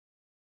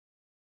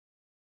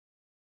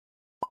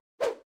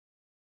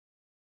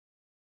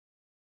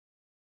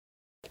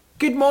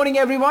Good morning,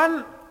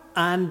 everyone,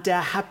 and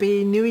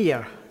Happy New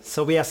Year.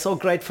 So we are so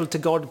grateful to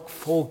God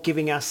for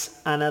giving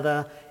us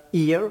another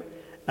year.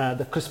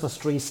 The Christmas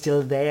tree is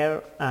still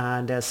there,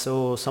 and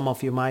so some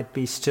of you might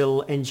be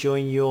still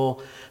enjoying your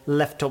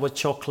leftover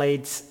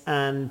chocolates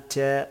and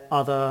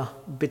other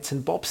bits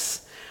and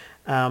bobs.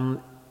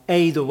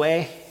 Either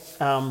way,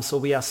 so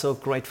we are so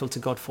grateful to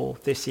God for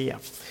this year.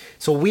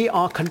 So we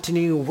are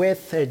continuing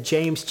with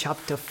James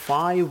chapter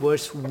 5,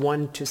 verse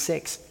 1 to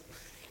 6.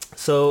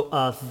 So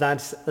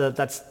that's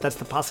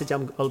the passage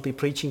I'll be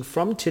preaching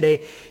from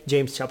today,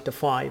 James chapter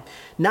 5.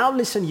 Now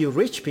listen, you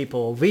rich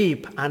people,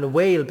 weep and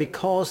wail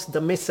because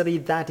the misery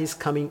that is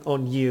coming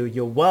on you.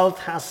 Your wealth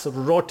has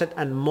rotted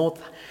and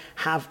moth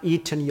have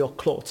eaten your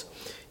clothes.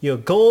 Your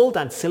gold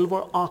and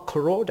silver are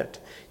corroded.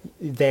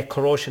 Their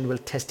corrosion will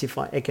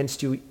testify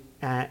against you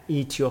and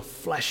eat your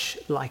flesh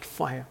like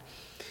fire.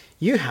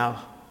 You have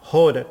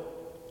hoarded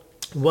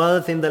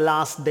wealth in the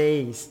last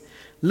days.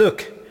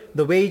 Look,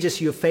 the wages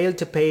you failed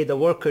to pay, the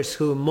workers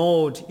who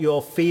mowed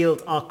your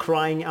field are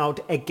crying out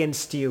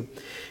against you.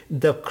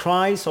 The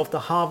cries of the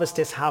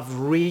harvesters have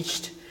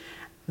reached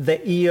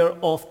the ear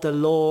of the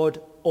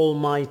Lord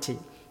Almighty.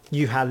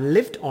 You have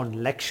lived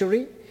on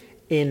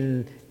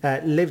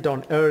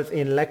earth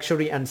in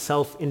luxury and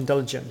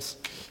self-indulgence.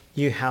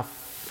 You have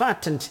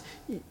fattened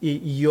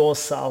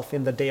yourself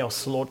in the day of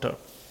slaughter.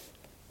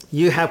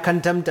 You have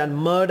condemned and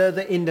murdered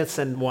the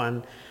innocent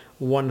one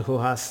who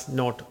has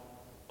not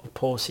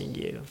opposing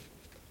you.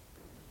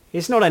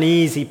 It's not an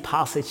easy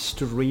passage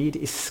to read.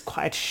 It's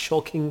quite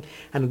shocking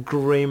and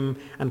grim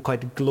and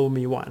quite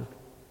gloomy one.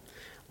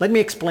 Let me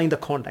explain the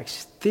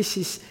context. This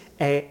is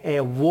a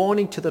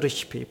warning to the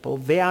rich people.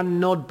 They are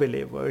not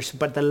believers,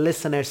 but the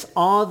listeners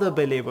are the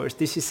believers.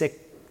 This is a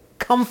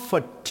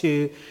comfort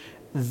to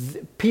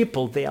the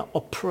people. They are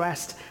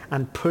oppressed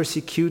and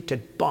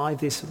persecuted by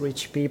these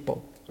rich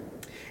people.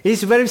 It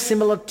is very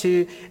similar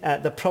to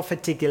the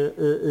prophetic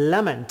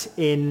lament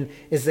in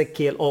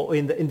Ezekiel or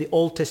in the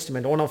Old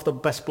Testament. One of the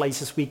best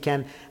places we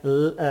can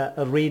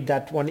read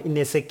that one in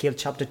Ezekiel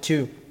chapter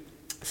 2.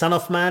 Son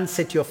of man,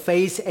 set your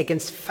face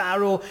against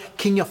Pharaoh,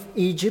 king of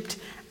Egypt,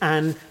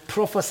 and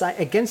prophesy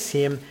against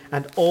him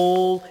and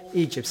all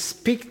Egypt.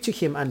 Speak to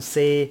him and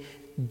say,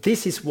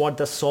 this is what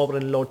the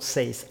sovereign Lord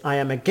says. I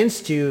am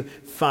against you,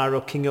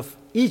 Pharaoh, king of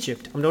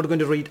Egypt. I'm not going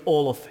to read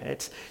all of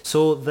it.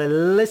 So the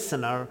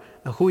listener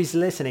who is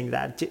listening,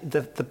 that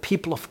the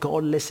people of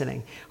God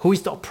listening, who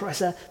is the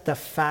oppressor? The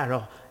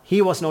Pharaoh.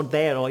 He was not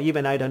there, or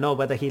even I don't know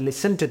whether he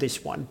listened to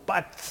this one,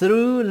 but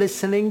through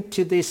listening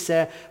to this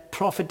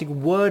prophetic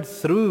word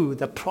through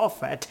the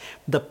prophet,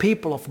 the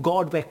people of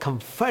God were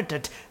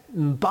comforted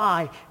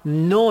by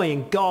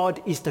knowing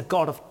God is the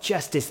God of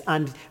justice,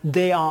 and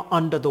they are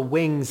under the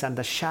wings and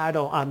the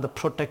shadow and the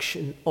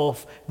protection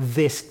of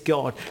this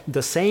God.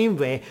 The same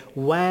way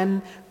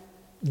when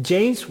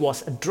James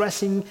was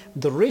addressing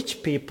the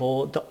rich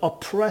people, the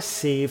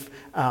oppressive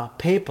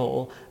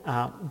people,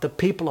 the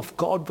people of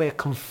God were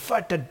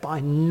comforted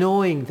by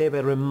knowing, they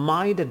were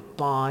reminded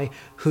by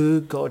who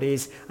God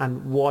is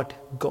and what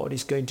God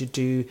is going to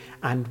do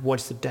and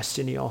what's the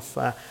destiny of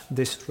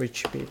these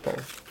rich people.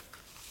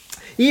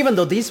 Even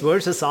though these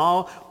verses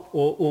are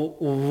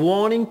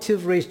warning to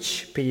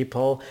rich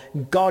people,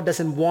 God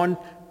doesn't want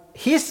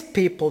his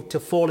people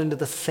to fall into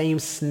the same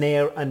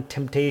snare and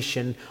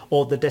temptation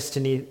or the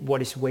destiny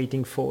what is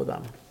waiting for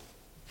them.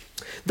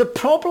 The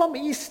problem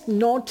is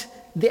not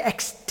the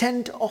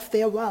extent of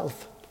their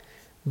wealth,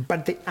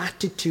 but the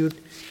attitude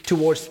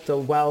towards the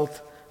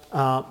wealth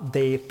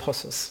they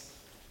possess.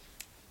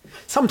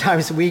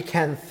 Sometimes we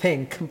can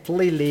think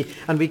completely,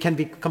 and we can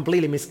be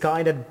completely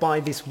misguided by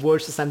these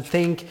verses and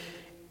think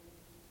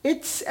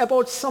it's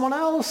about someone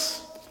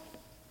else.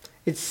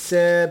 It's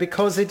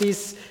because it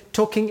is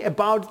talking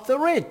about the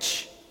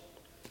rich.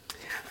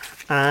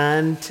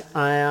 And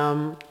I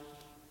am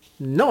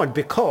not,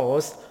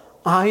 because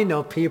I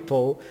know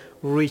people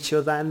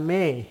richer than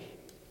me.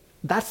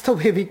 That's the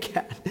way we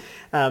can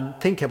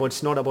think about.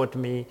 It's not about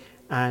me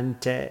and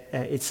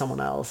it's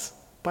someone else.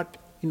 But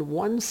in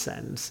one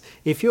sense,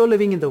 if you're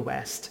living in the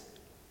West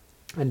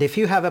and if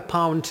you have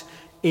 £1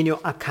 in your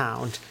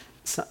account,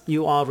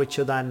 you are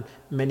richer than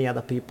many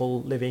other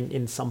people living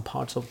in some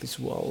parts of this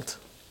world.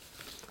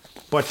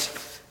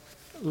 But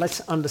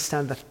let's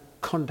understand the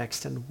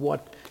context and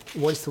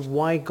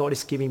why God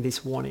is giving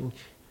this warning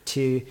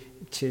to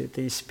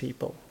these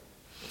people.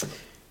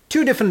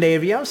 Two different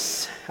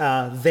areas.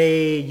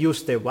 They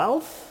use their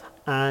wealth,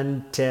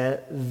 and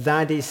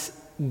that is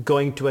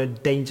going to a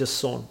danger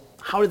zone.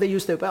 How do they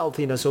use their wealth?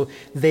 So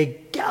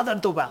they gather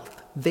the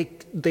wealth.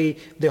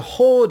 They're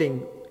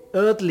hoarding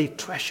earthly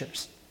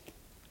treasures.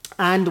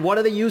 And what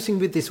are they using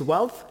with this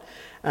wealth?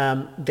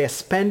 They're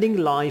spending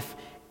life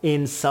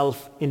in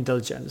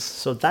self-indulgence.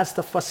 So that's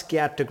the first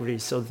category.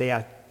 So they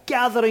are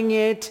gathering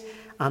it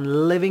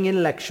and living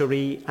in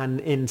luxury and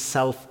in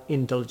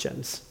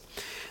self-indulgence.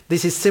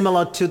 This is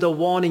similar to the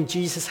warning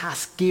Jesus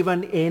has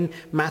given in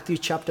Matthew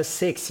chapter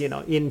 6.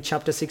 In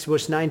chapter 6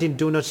 verse 19,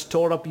 do not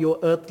store up your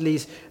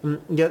earthly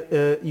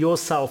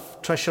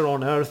yourself treasure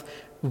on earth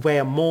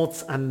where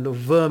moths and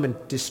vermin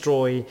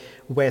destroy,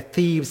 where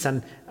thieves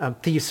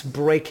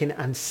break in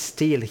and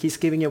steal. He's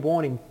giving a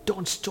warning.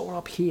 Don't store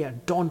up here.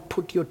 Don't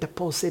put your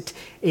deposit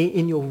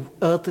in your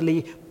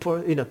earthly,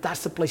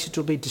 that's the place it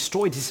will be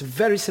destroyed. It's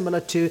very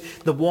similar to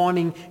the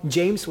warning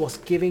James was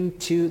giving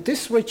to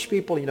this rich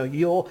people.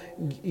 Your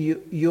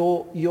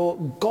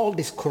gold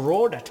is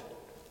corroded.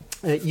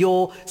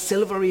 Your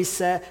silver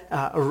is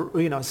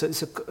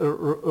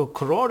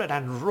corroded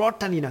and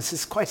rotten,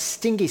 it's quite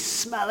stinky,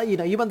 smelly,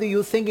 even though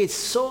you think it's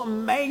so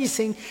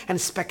amazing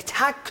and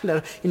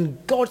spectacular in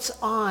God's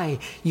eye,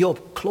 your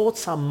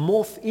clothes are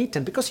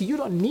moth-eaten because you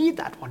don't need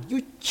that one.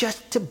 You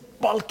just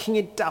bulking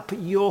it up.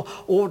 Your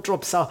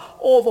wardrobes are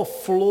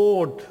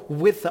overflowed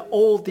with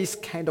all this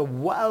kind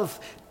of wealth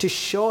to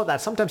show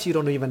that sometimes you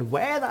don't even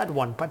wear that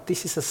one, but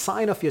this is a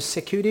sign of your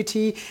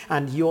security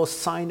and your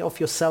sign of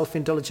your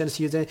self-indulgence.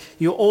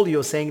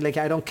 You're saying, like,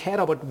 I don't care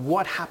about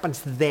what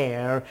happens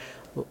there.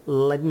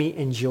 Let me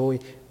enjoy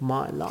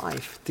my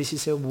life. This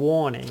is a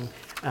warning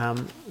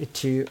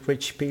to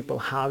rich people,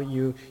 how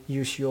you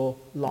use your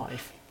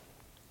life.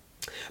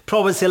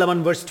 Proverbs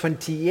 11 verse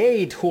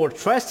 28, who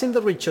trust in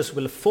the riches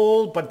will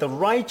fall, but the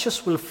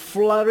righteous will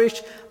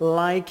flourish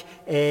like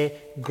a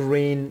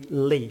green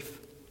leaf.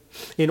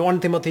 In 1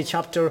 Timothy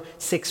chapter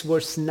 6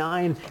 verse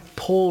 9,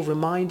 Paul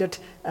reminded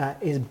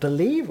his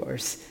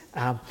believers,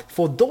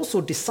 for those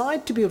who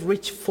decide to be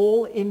rich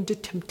fall into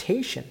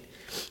temptation,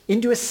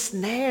 into a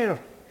snare,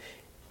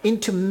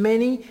 into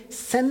many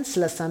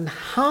senseless and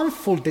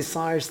harmful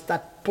desires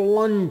that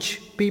plunge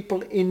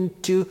people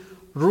into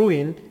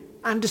ruin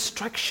and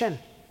destruction.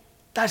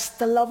 That's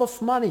the love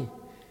of money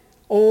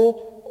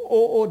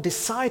or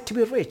desire to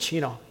be rich.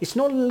 It's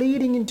not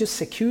leading into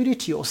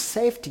security or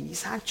safety.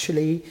 It's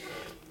actually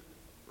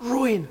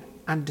ruin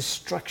and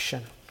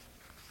destruction.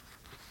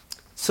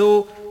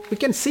 So we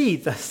can see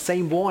the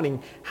same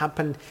warning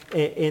happen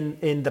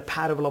in the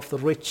parable of the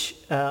rich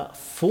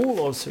fool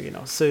also,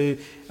 So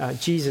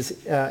Jesus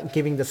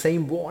giving the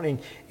same warning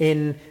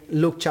in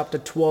Luke chapter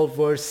 12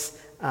 verse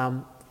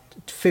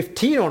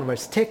 15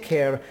 onwards. Take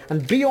care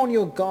and be on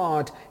your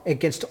guard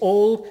against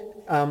all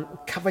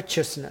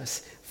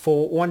covetousness,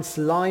 for one's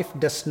life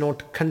does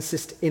not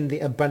consist in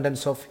the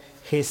abundance of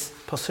his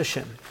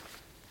possession.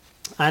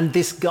 And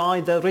this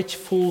guy, the rich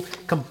fool,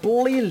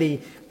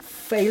 completely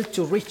failed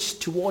to reach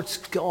towards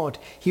God.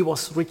 He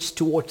was rich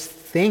towards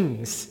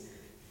things,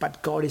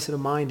 but God is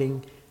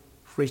reminding,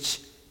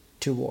 rich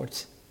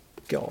towards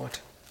God.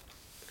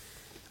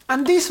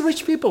 And these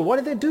rich people, what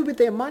do they do with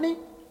their money?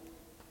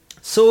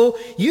 So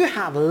you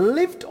have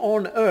lived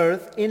on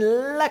earth in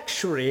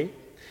luxury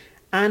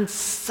and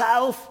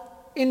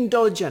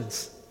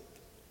self-indulgence.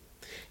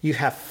 You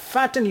have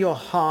fattened your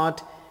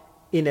heart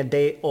in a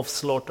day of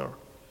slaughter.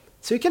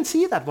 So you can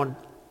see that one.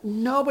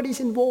 Nobody's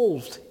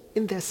involved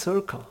in their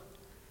circle.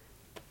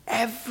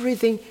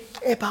 Everything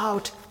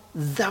about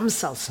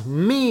themselves,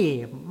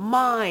 me,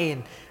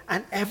 mine,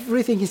 and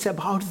everything is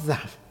about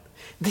them.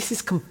 This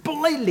is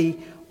completely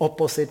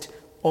opposite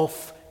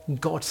of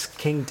God's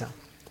kingdom.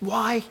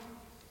 Why?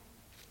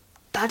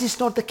 That is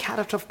not the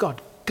character of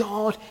God.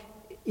 God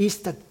is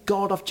the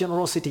God of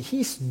generosity.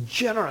 He's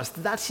generous.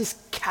 That's his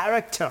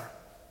character.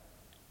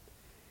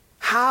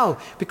 How?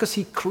 Because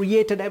he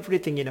created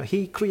everything,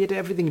 He created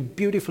everything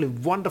beautifully,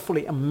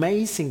 wonderfully,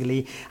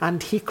 amazingly,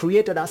 and he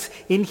created us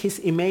in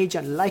his image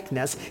and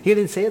likeness. He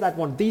didn't say that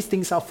these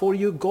things are for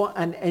you, go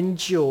and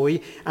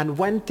enjoy. And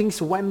when things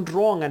went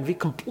wrong and we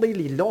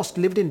completely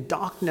lived in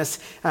darkness,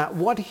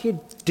 what did he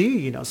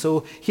do,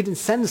 So he didn't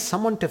send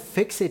someone to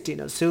fix it,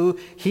 So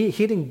he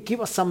didn't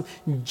give us some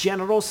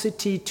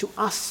generosity to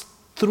us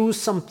through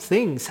some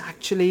things.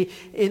 Actually,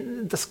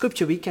 in the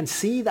scripture we can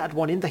see that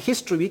one. In the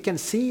history we can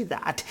see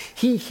that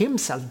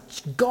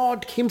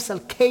God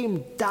himself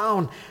came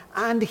down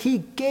and he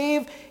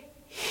gave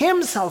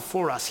himself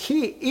for us.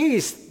 He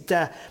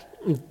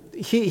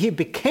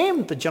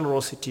became the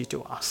generosity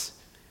to us,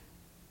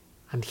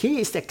 and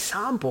he is the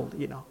example.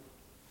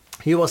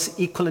 He was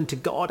equivalent to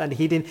God, and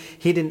he didn't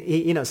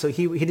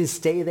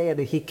stay there.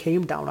 He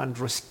came down and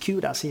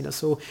rescued us,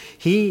 So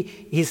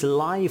his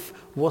life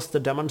was the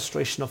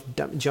demonstration of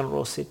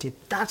generosity.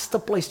 That's the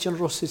place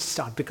generosity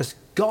starts, because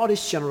God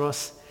is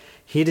generous.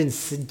 He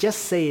didn't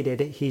just say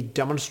it, he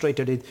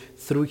demonstrated it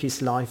through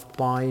his life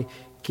by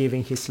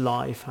giving his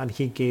life, and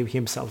he gave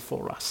himself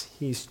for us.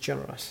 He's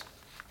generous.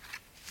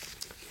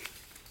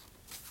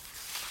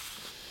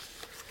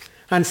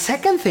 And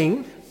second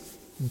thing,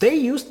 they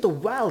used the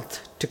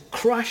wealth to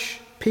crush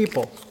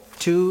people,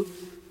 to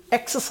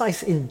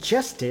exercise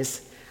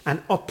injustice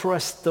and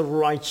oppress the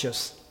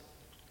righteous.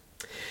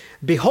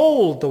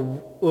 Behold,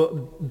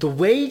 the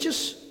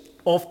wages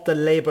of the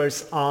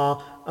laborers are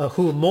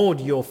who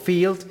mowed your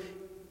field,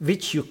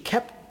 which you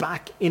kept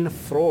back in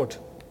fraud,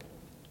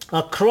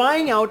 are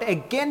crying out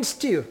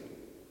against you.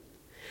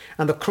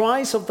 And the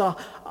cries of the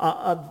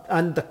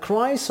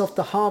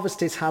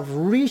harvesters have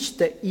reached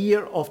the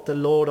ear of the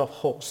Lord of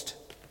hosts.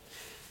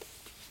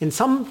 In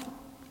some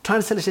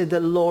translations, the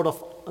Lord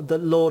of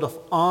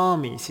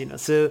armies,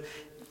 So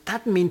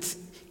that means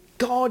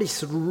God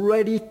is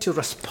ready to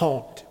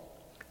respond.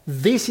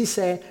 This is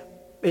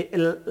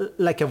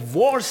like a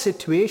war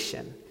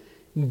situation.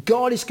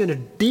 God is going to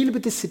deal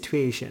with the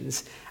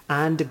situations,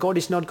 and God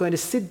is not going to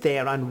sit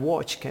there and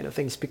watch kind of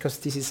things, because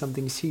this is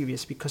something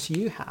serious, because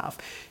you have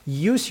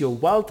used your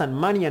wealth and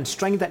money and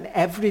strength and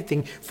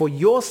everything for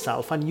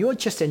yourself, and you're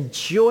just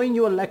enjoying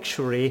your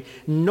luxury.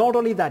 Not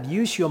only that,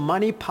 use your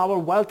money, power,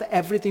 wealth,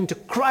 everything to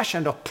crush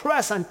and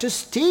oppress and to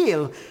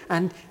steal,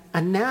 and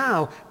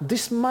now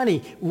this money,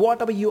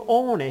 whatever you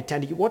own it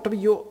and whatever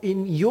you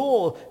in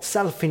your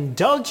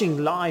self-indulging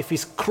life,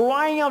 is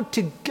crying out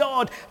to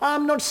God,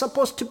 I'm not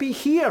supposed to be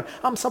here.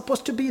 I'm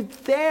supposed to be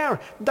there.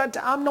 That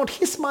I'm not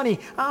his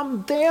money.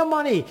 I'm their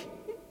money.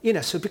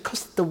 So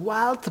because the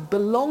wealth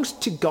belongs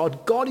to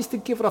God, God is the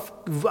giver of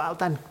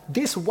wealth, and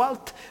this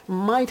wealth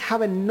might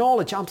have a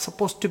knowledge, I'm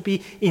supposed to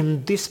be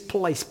in this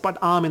place, but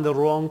I'm in the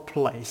wrong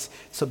place.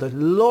 So the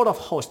Lord of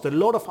hosts, the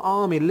Lord of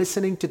army,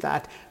 listening to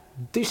that,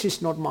 this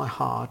is not my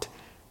heart.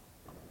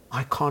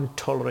 I can't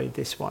tolerate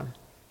this one.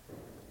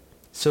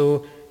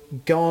 So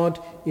God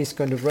is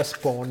going to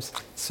respond.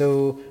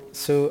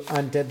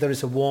 And there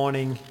is a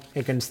warning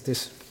against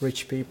these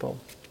rich people.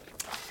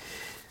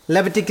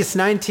 Leviticus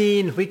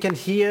 19, we can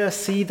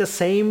see the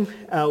same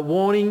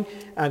warning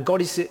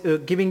God is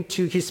giving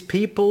to his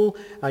people.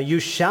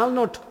 You shall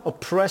not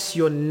oppress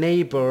your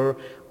neighbor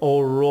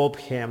or rob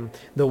him.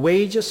 The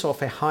wages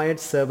of a hired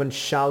servant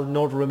shall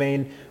not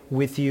remain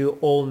with you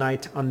all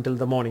night until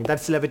the morning.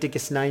 That's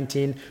Leviticus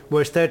 19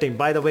 verse 13.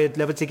 By the way,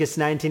 Leviticus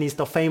 19 is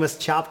the famous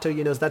chapter.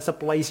 That's a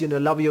place,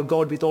 love your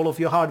God with all of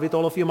your heart, with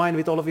all of your mind,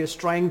 with all of your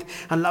strength,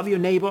 and love your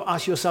neighbor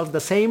as yourself. The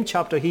same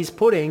chapter he's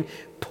putting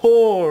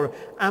poor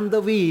and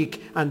the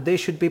weak, and they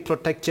should be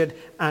protected,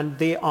 and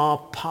they are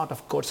part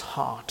of God's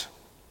heart.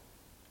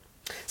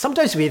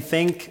 Sometimes we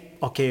think,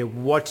 okay,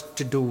 what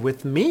to do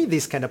with me,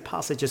 these kind of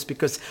passages,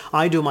 because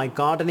I do my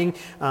gardening,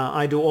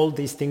 I do all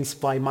these things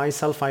by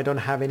myself, I don't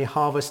have any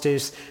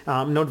harvesters,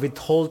 I'm not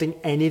withholding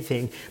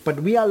anything.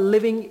 But we are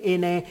living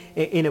in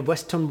a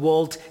Western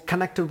world,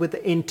 connected with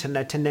the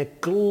internet, in a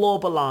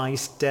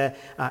globalized,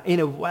 in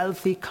a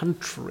wealthy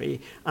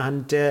country,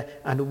 and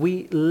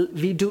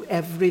we do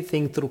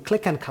everything through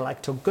click and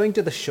collect, or going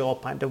to the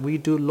shop, and we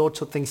do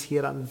lots of things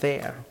here and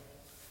there.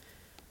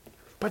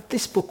 But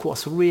this book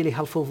was really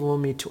helpful for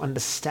me to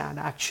understand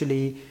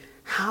actually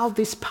how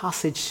this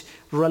passage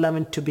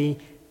relevant to be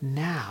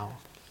now.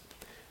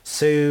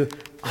 So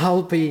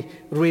I'll be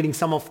reading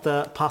some of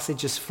the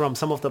passages from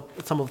some of the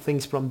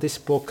things from this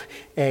book,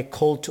 A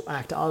Call to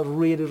Act. I'll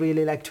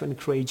really like to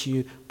encourage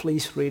you.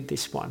 Please read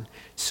this one.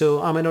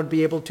 So I may not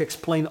be able to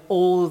explain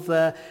all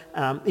the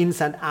ins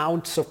and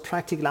outs of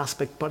practical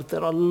aspect, but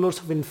there are lots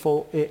of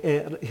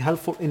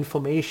helpful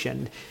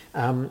information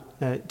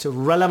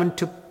relevant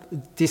to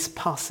this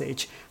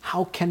passage.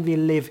 How can we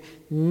live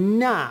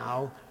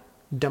now,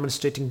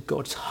 demonstrating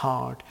God's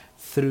heart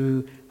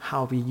through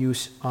how we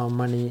use our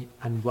money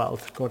and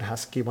wealth God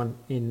has given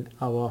in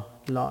our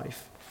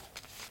life?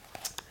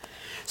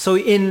 So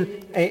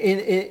in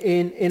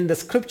the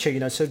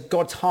scripture, so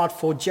God's heart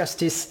for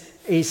justice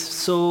is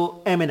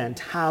so eminent,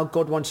 how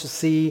God wants to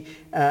see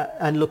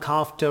and look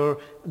after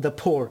the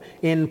poor.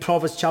 In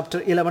Proverbs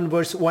chapter 11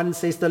 verse 1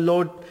 says, the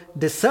Lord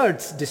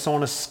deserts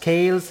dishonest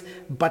scales,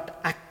 but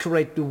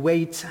accurate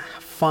weights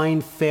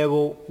find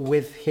favor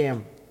with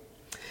him.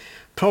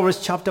 Proverbs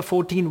chapter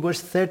 14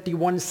 verse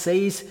 31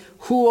 says,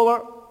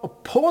 whoever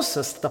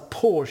opposes the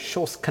poor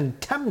shows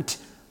contempt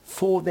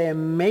for their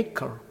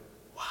maker.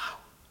 Wow,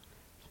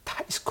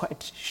 that is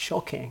quite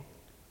shocking.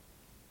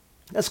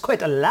 That's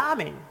quite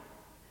alarming.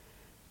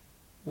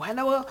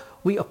 Whenever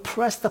we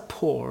oppress the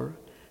poor,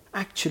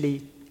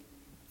 actually,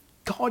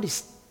 God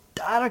is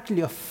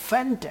directly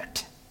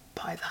offended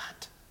by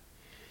that.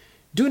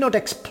 Do not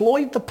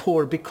exploit the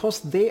poor because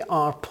they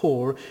are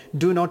poor.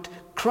 Do not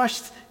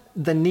crush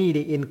the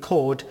needy in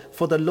court,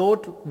 for the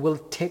Lord will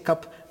take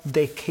up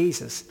their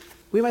cases.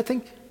 We might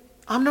think,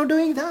 I'm not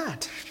doing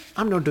that.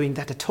 I'm not doing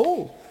that at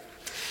all.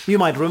 You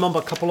might remember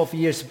a couple of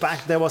years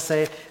back, there was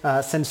a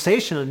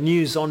sensational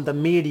news on the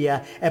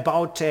media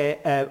about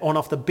one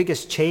of the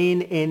biggest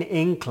chain in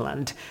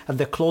England,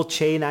 the cloth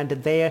chain, and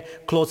their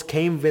clothes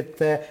came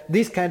with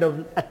these kind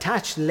of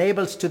attached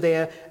labels to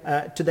their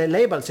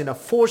labels,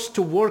 forced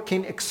to work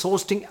in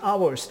exhausting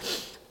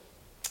hours,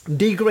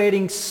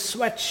 degrading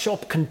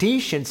sweatshop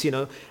conditions,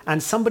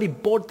 and somebody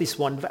bought this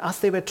one.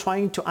 As they were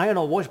trying to iron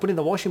or wash, put in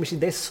the washing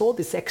machine, they saw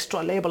this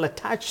extra label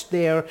attached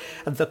there,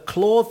 the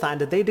cloth,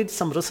 and they did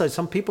some research.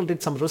 Some people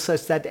did some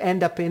research that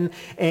end up in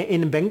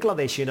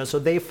Bangladesh, so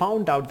they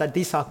found out that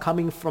these are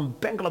coming from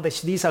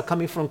Bangladesh, these are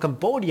coming from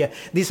Cambodia,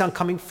 these are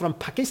coming from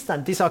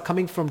Pakistan, these are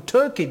coming from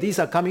Turkey, these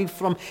are coming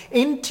from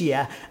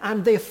India,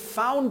 and they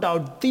found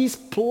out these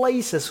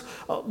places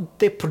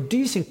they're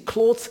producing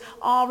clothes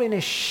are in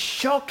a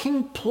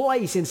shocking place.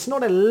 It's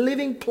not a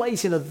living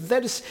place.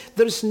 There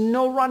is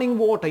no running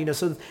water.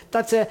 So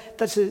that's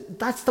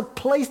the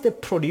place they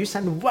produce,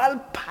 and well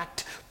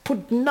packed,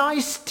 put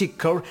nice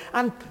sticker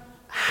and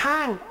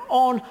hang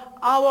on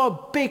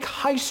our big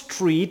high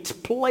street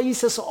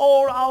places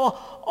or our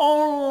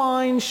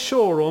online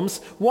showrooms,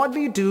 what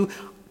we do,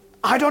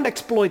 I don't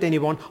exploit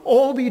anyone.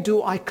 All we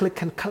do, I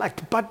click and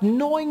collect. But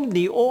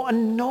knowingly or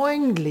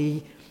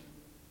unknowingly,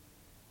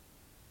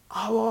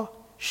 our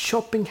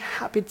shopping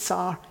habits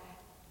are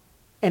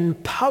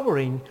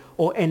empowering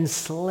or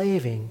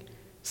enslaving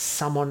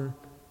someone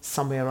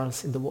somewhere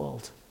else in the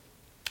world.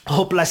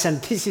 Oh, bless,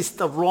 and this is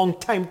the wrong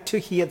time to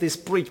hear this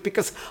preach,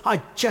 because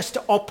I just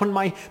opened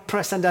my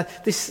press and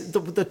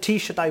the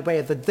t-shirt I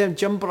wear, the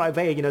jumper I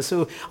wear,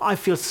 so I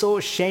feel so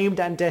ashamed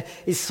and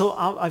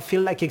I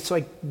feel like it's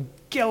so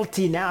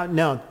guilty now.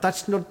 No,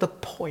 that's not the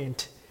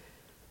point.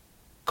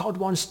 God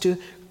wants to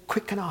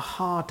quicken our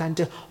heart and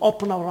to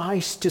open our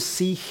eyes to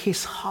see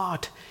his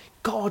heart.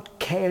 God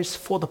cares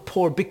for the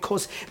poor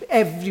because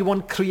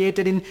everyone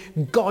created in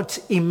God's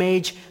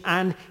image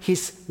and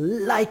his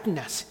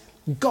likeness.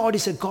 God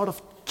is a God of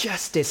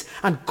justice,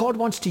 and God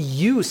wants to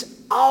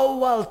use our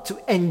wealth to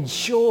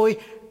enjoy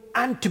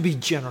and to be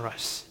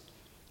generous.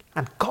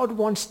 And God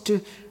wants to,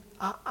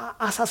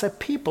 us as a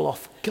people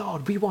of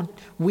God,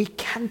 we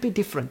can be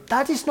different.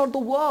 That is not the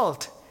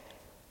world.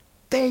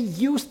 They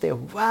use their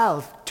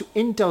wealth to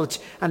indulge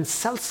and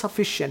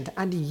self-sufficient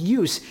and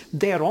use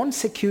their own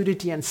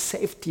security and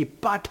safety.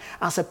 But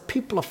as a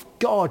people of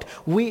God,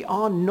 we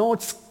are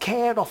not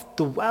scared of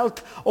the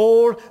wealth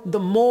or the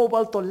more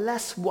wealth or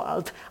less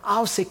wealth.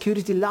 Our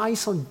security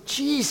lies on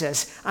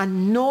Jesus,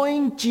 and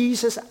knowing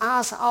Jesus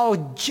as our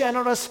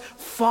generous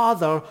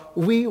Father,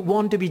 we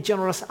want to be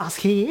generous as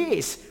he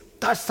is.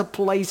 That's the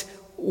place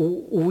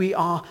we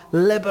are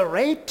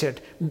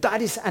liberated.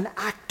 That is an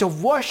act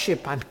of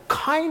worship and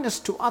kindness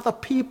to other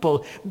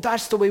people.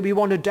 That's the way we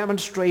want to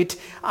demonstrate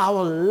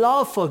our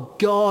love for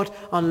God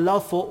and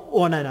love for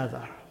one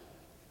another.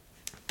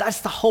 That's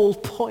the whole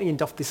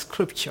point of the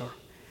scripture.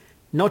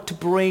 Not to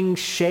bring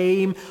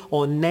shame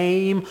or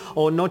name,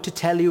 or not to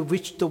tell you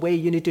the way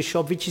you need to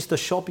shop, which is the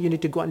shop you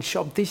need to go and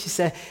shop. This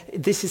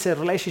is a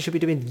relationship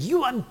between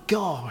you and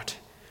God.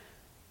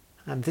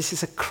 And this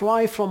is a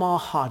cry from our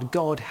heart.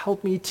 God,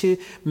 help me to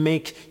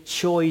make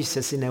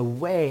choices in a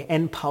way,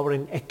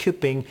 empowering,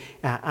 equipping,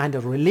 and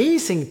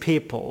releasing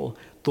people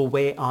the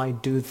way I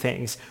do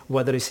things,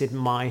 whether it's in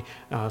my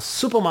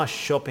supermarket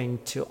shopping,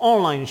 to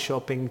online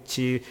shopping,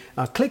 to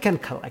click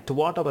and collect,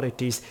 whatever it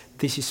is.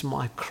 This is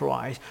my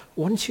cry.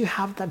 Once you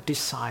have that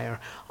desire,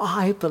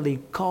 I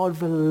believe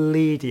God will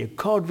lead you.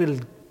 God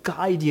will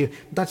guide you.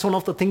 That's one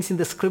of the things in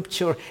the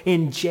scripture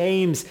in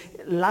James.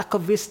 Lack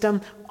of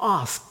wisdom,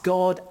 ask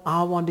God,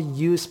 I want to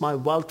use my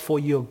wealth for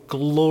your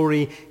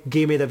glory.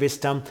 Give me the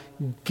wisdom.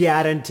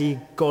 Guarantee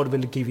God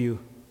will give you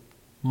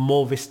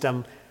more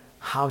wisdom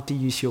how to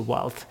use your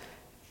wealth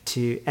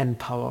to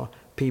empower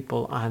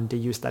people and to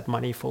use that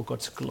money for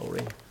God's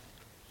glory.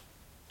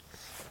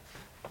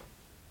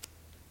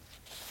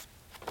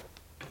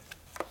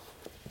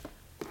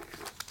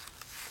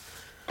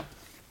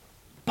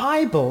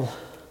 Bible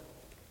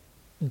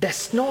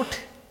does not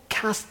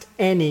cast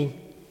any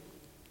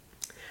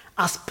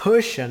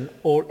aspersion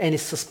or any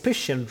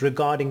suspicion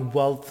regarding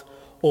wealth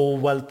or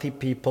wealthy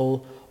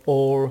people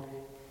or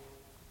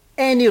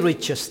any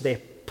riches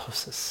they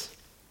possess.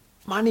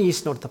 Money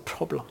is not the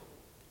problem.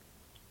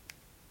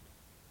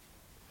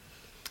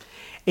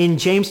 In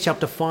James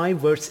chapter 5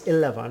 verse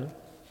 11,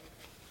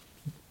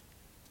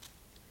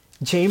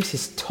 James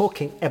is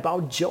talking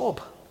about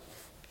Job.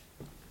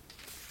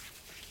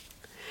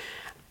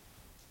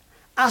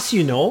 As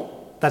you know,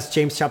 that's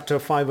James chapter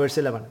 5 verse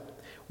 11.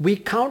 We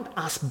count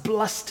as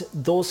blessed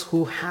those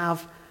who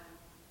have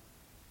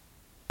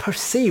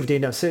perceived,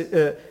 so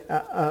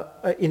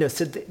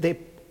they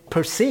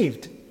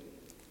perceived.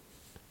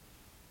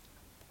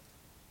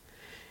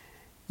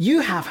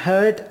 You have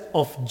heard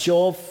of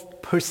Job's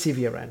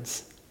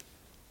perseverance.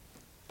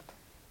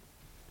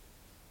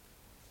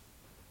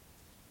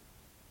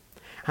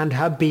 And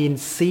have been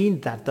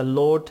seen that the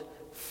Lord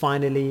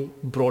finally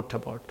brought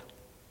about.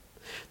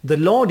 The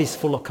Lord is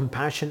full of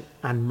compassion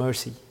and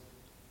mercy.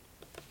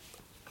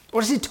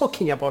 What is he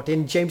talking about?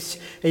 In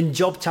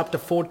Job chapter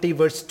 40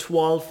 verse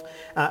 12,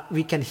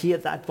 we can hear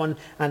that one,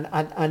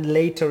 and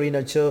later,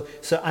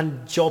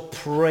 and Job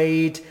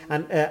prayed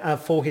and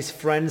for his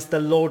friends.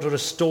 The Lord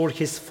restored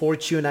his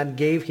fortune and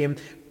gave him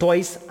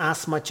twice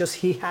as much as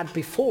he had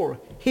before.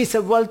 He's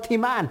a wealthy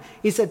man.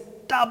 He's a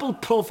double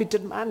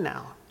profited man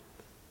now.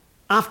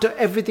 After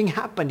everything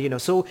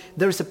happened, so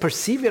there is a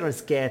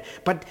perseverance there.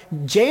 But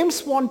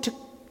James wants to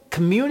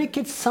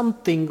communicate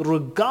something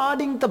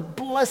regarding the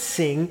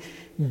blessing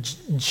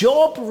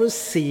Job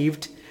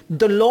received.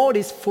 The Lord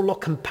is full of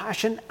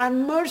compassion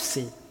and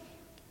mercy.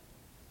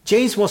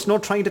 James was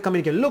not trying to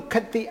communicate, look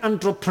at the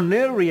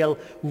entrepreneurial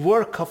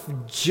work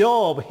of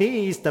Job.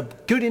 He is the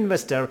good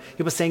investor.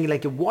 He was saying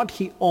like what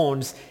he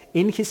owns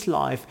in his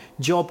life,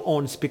 Job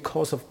owns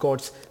because of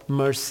God's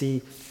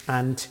mercy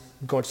and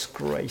God's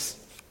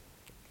grace.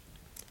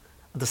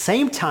 At the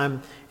same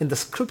time, in the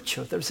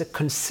scripture, there is a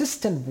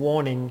consistent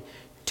warning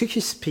to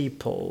his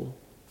people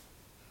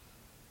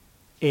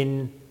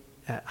in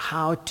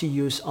how to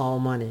use our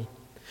money.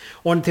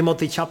 1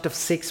 Timothy chapter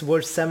 6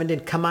 verse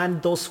 17,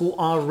 command those who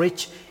are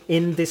rich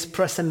in this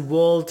present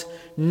world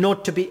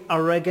not to be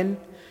arrogant,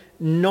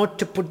 not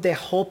to put their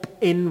hope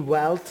in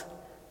wealth,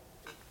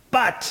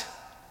 but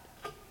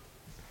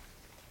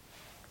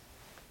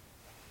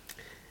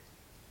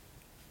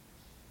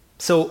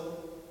so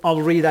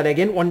I'll read that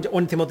again.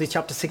 1 Timothy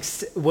chapter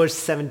 6 verse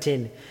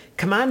 17.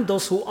 Command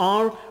those who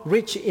are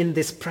rich in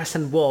this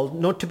present world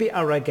not to be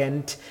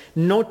arrogant,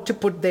 not to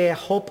put their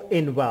hope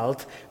in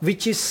wealth,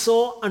 which is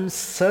so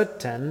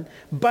uncertain,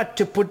 but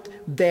to put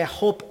their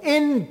hope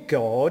in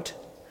God,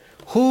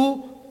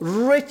 who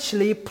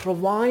richly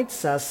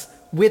provides us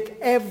with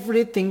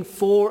everything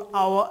for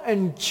our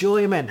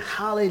enjoyment.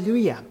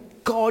 Hallelujah.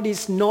 God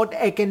is not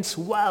against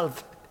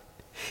wealth.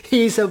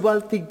 He is a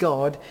wealthy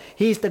God.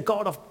 He is the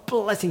God of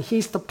blessing. He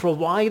is the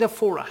provider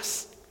for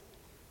us.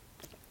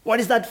 What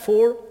is that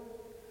for?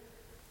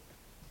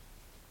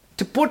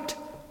 To put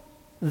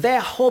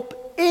their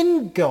hope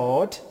in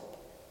God,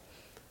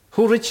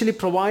 who richly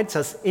provides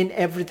us in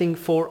everything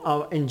for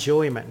our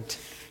enjoyment.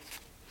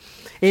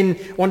 In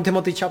 1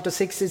 Timothy chapter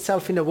 6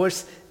 itself, in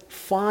verse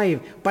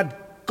 5,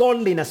 but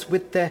godliness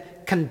with the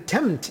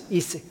contempt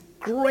is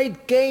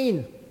great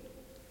gain.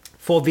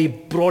 For we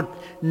brought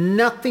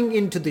nothing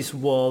into this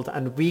world,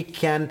 and we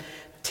can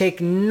take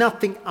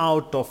nothing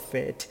out of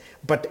it.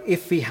 But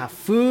if we have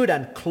food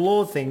and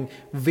clothing,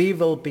 we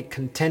will be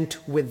content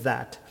with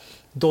that.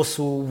 Those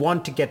who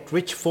want to get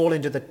rich fall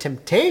into the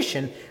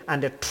temptation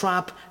and a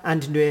trap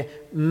and into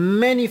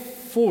many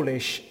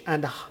foolish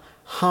and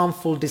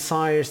harmful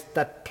desires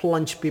that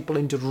plunge people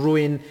into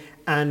ruin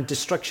and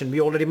destruction.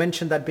 We already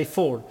mentioned that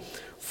before.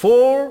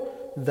 For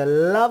the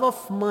love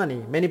of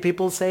money, many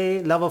people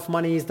say love of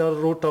money is the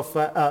root of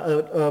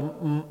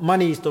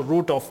money is the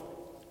root of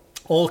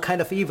all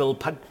kind of evil,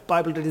 but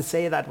Bible didn't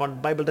say that one.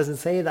 Bible doesn't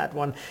say that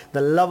one.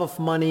 The love of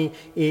money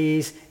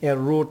is a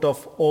root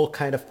of all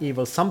kind of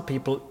evil. Some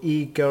people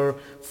eager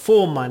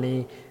for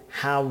money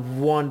have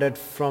wandered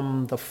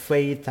from the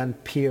faith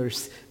and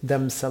pierced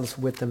themselves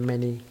with the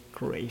many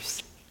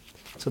graves.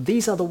 So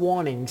these are the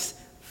warnings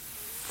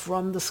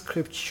from the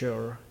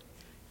scripture.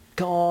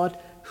 God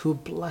who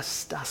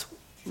blessed us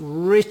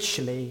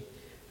richly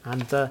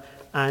and to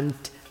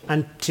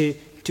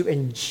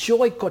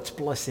enjoy God's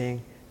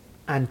blessing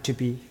and to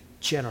be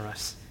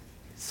generous.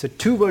 So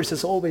 2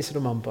 verses always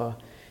remember: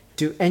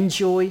 to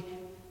enjoy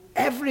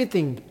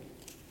everything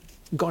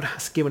God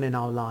has given in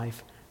our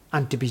life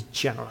and to be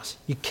generous.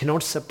 You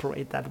cannot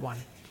separate that one.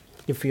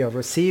 If we are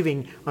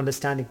receiving,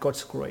 understanding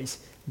God's grace,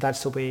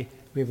 that's the way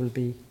we will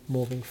be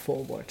moving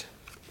forward.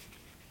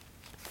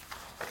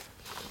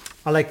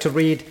 I like to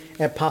read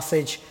a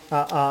passage,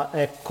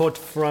 a quote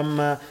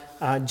from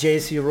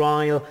J.C.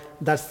 Ryle.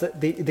 This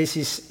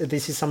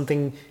is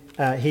something.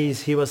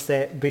 He was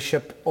the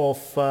Bishop of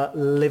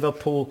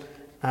Liverpool.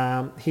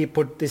 He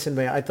put this in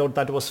way. I thought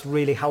that was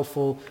really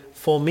helpful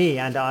for me,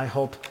 and I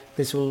hope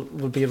this will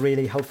be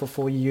really helpful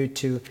for you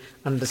to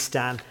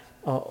understand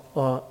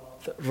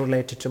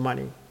related to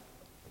money.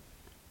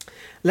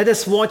 Let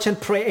us watch and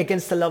pray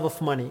against the love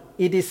of money.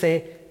 It is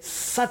a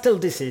subtle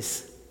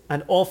disease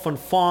and often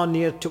far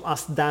nearer to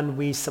us than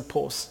we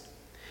suppose.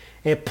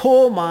 A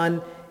poor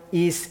man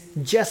is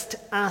just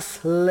as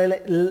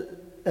liable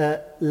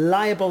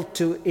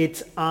to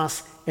it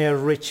as a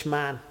rich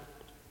man.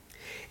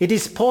 It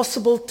is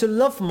possible to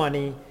love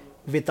money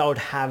without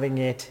having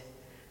it,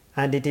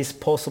 and it is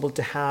possible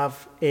to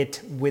have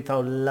it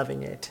without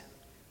loving it.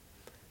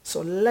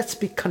 So let's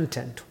be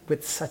content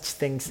with such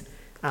things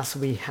as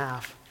we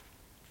have.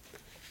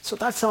 So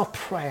that's our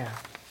prayer.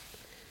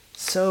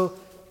 So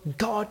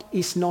God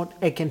is not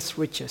against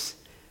riches,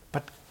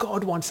 but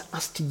God wants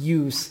us to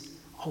use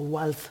our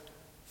wealth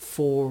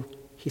for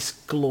His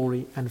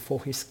glory and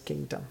for His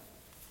kingdom.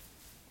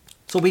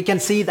 So we can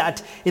see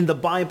that in the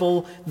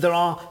Bible there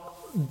are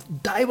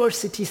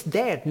diversities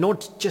there,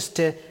 not just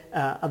there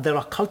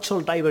are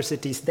cultural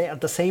diversities there. At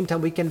the same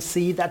time, we can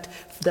see that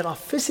there are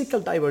physical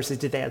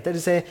diversity there. There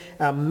is a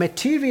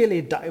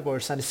materially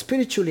diverse and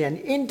spiritually and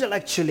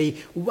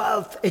intellectually,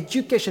 wealth,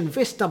 education,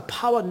 wisdom,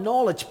 power,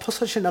 knowledge,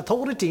 possession,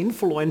 authority,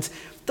 influence.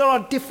 There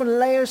are different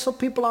layers of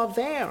people are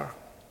there.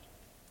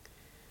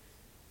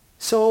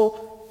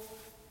 So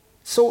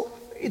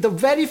the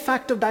very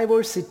fact of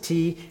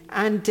diversity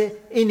and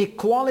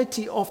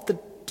inequality of the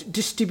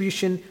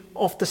distribution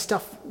of the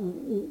stuff,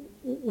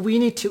 we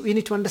need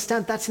to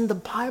understand that's in the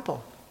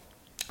Bible.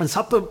 And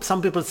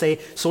some people say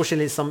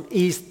socialism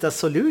is the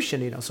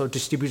solution, so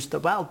distributes the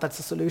wealth, that's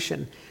the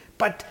solution.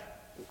 But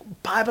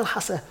Bible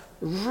has a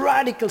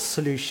radical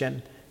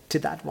solution to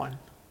that one.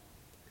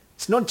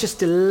 It's not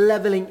just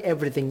leveling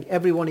everything.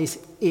 Everyone is,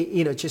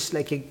 just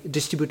like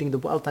distributing the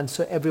wealth, and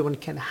so everyone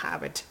can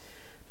have it.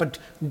 But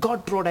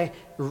God brought a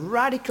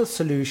radical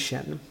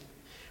solution.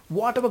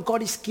 Whatever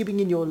God is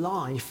giving in your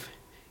life,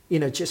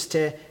 just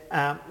to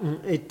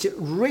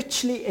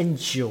richly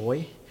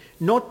enjoy,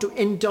 not to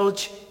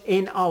indulge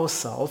in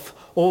ourselves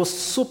or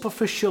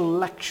superficial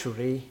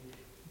luxury,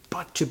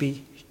 but to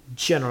be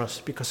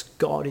generous, because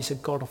God is a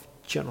God of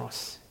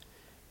generous.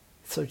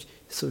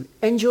 So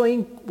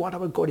enjoying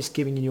whatever God is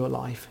giving in your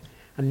life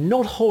and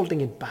not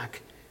holding it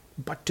back,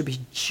 but to be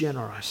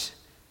generous.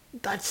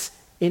 That's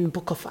in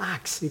book of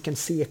Acts. You can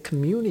see a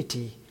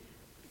community.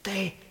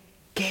 They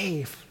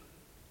gave.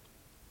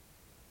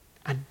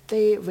 And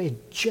they were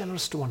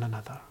generous to one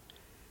another.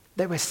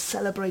 They were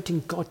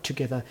celebrating God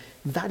together.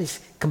 That is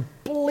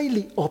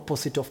completely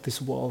opposite of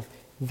this world.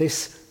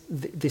 This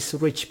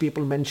rich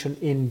people mentioned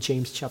in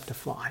James chapter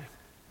 5.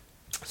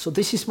 So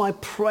this is my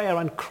prayer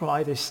and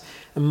cry this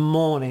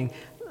morning.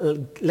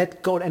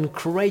 Let God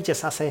encourage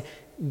us as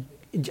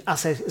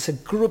a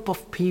group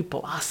of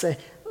people, as a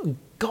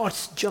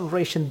God's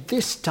generation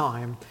this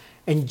time,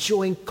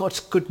 enjoying God's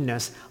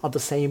goodness at the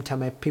same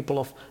time, a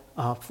people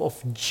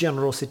of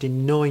generosity,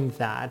 knowing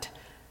that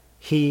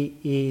He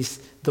is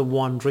the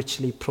one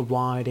richly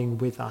providing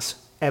with us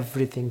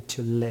everything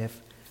to live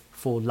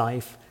for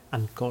life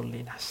and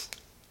godliness.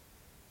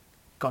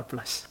 God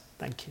bless.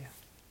 Thank you.